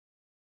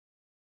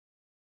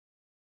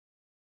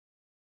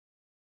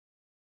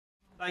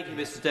Thank you,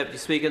 Mr Deputy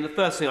Speaker. And the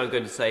first thing I'm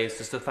going to say is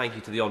just a thank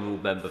you to the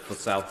honourable member for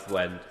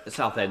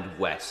Southend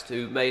West,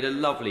 who made a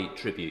lovely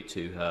tribute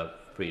to her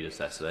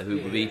predecessor, who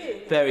will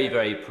be very,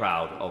 very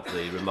proud of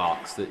the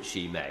remarks that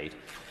she made.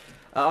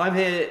 I'm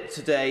here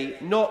today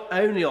not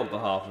only on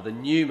behalf of the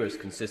numerous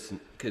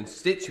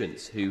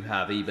constituents who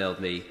have emailed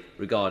me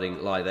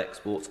regarding live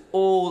exports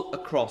all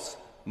across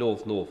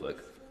North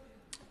Norfolk,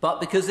 but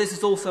because this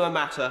is also a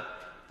matter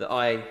that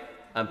I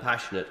am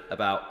passionate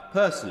about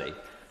personally.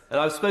 And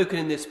I've spoken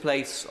in this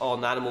place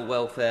on animal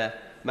welfare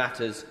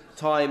matters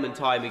time and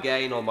time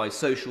again on my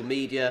social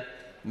media,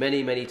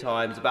 many, many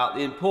times, about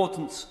the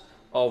importance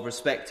of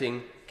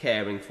respecting,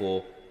 caring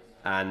for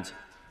and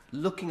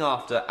looking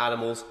after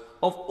animals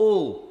of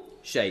all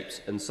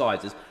shapes and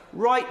sizes,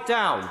 right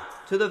down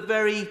to the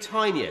very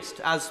tiniest.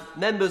 As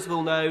members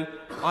will know,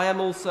 I am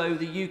also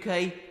the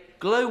UK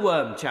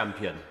glowworm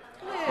champion,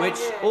 which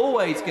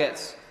always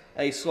gets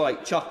a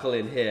slight chuckle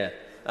in here.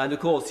 And of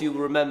course, you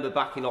will remember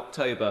back in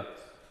October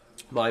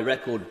my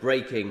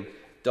record-breaking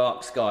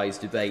dark skies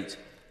debate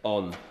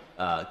on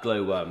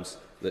glowworms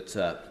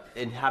that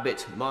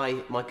inhabit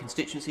my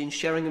constituency in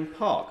Sheringham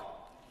Park.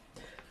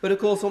 But of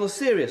course, on a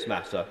serious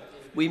matter,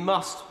 we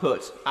must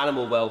put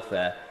animal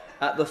welfare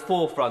at the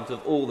forefront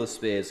of all the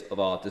spheres of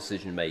our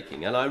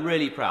decision-making. And I'm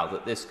really proud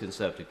that this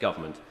Conservative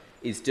government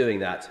is doing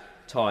that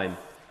time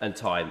and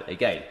time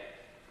again.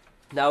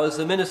 Now, as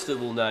the Minister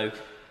will know,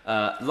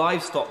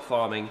 livestock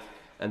farming,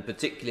 and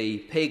particularly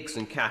pigs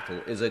and cattle,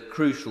 is a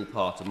crucial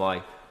part of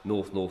my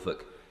North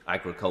Norfolk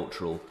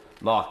agricultural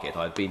market.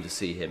 I've been to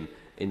see him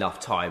enough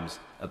times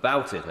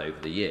about it over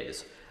the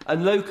years.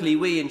 And locally,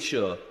 we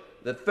ensure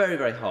that very,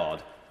 very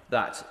hard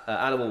that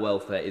animal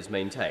welfare is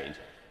maintained.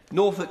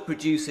 Norfolk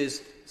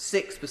produces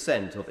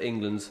 6% of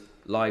England's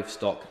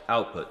livestock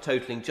output,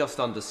 totalling just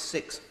under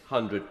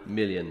 £600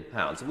 million.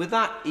 And with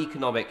that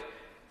economic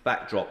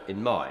backdrop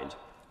in mind,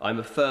 I'm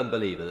a firm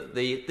believer that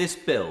this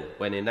bill,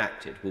 when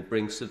enacted, will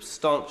bring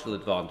substantial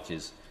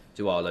advantages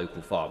to our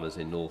local farmers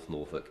in North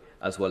Norfolk,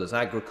 as well as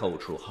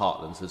agricultural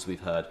heartlands, as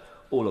we've heard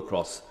all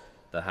across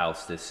the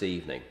House this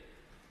evening.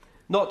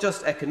 Not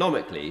just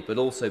economically, but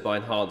also by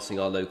enhancing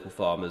our local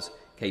farmers'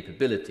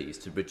 capabilities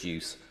to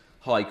produce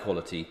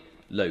high-quality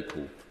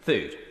local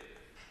food.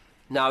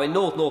 Now, in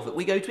North Norfolk,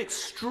 we go to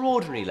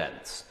extraordinary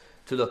lengths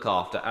to look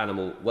after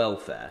animal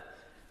welfare.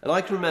 And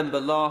I can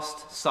remember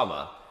last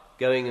summer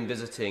going and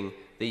visiting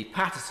the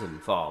Patterson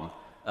farm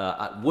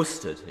at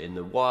Worcester in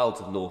the wilds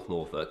of North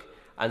Norfolk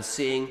and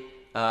seeing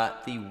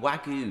the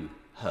Wagyu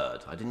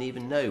herd. I didn't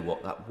even know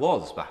what that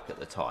was back at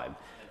the time.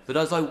 But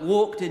as I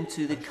walked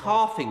into the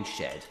calving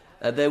shed,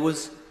 there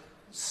was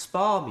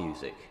spa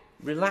music,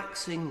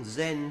 relaxing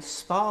Zen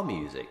spa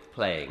music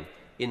playing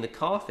in the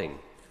calving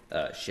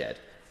shed,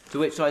 to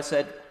which I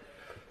said,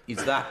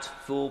 "Is that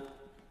for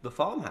the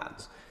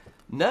farmhands?"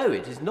 "No,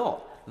 it is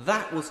not.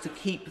 That was to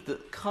keep the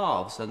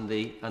calves and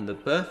the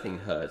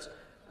birthing herds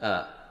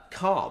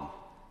calm,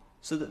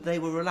 so that they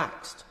were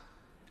relaxed,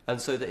 and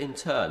so that in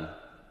turn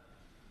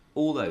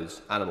all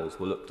those animals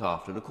were looked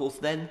after, and of course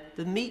then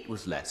the meat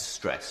was less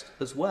stressed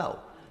as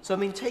well." So I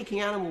mean,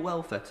 taking animal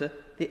welfare to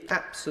the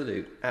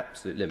absolute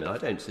limit. I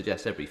don't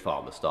suggest every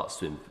farmer starts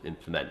to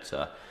implement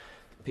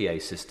PA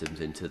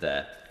systems into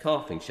their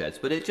calving sheds,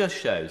 but it just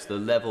shows the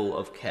level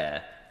of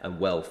care and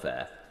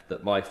welfare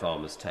that my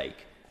farmers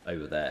take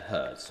over their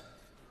herds.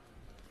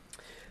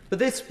 But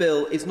this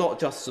bill is not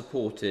just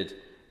supported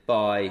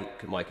by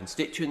my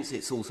constituents,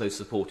 it's also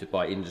supported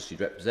by industry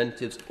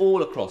representatives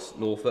all across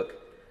Norfolk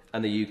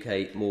and the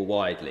UK more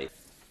widely.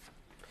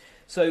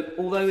 So,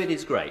 although it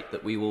is great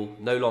that we will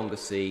no longer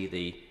see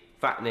the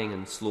fattening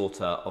and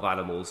slaughter of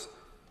animals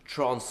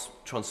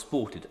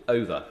transported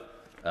over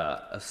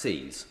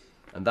seas,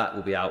 and that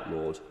will be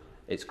outlawed,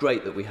 it's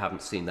great that we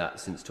haven't seen that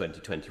since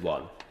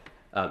 2021.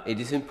 It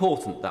is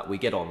important that we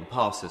get on and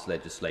pass this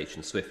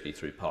legislation swiftly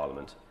through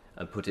Parliament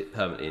and put it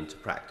permanently into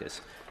practice.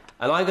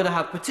 And I'm going to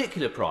have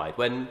particular pride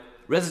when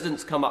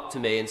residents come up to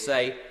me and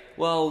say,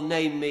 "Well,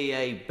 name me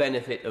a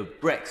benefit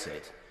of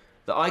Brexit,"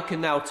 that I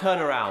can now turn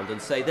around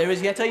and say there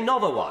is yet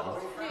another one.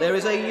 There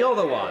is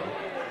another one.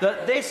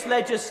 That this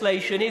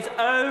legislation is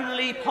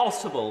only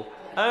possible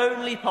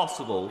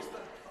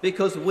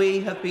because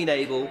we have been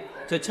able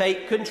to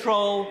take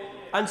control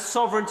and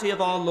sovereignty of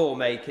our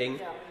lawmaking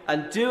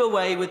and do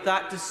away with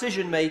that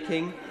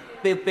decision-making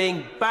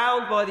being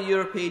bound by the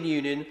European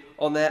Union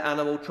on their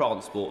animal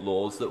transport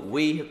laws, that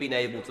we have been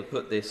able to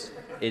put this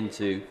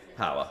into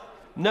power.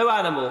 No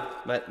animal,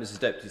 Mrs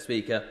Deputy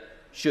Speaker,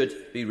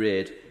 should be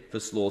reared for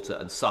slaughter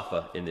and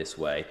suffer in this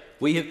way.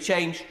 We have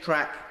changed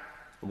track,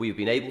 and we have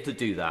been able to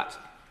do that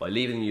by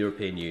leaving the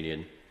European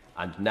Union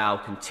and now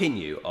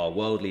continue our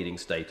world-leading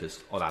status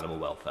on animal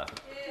welfare.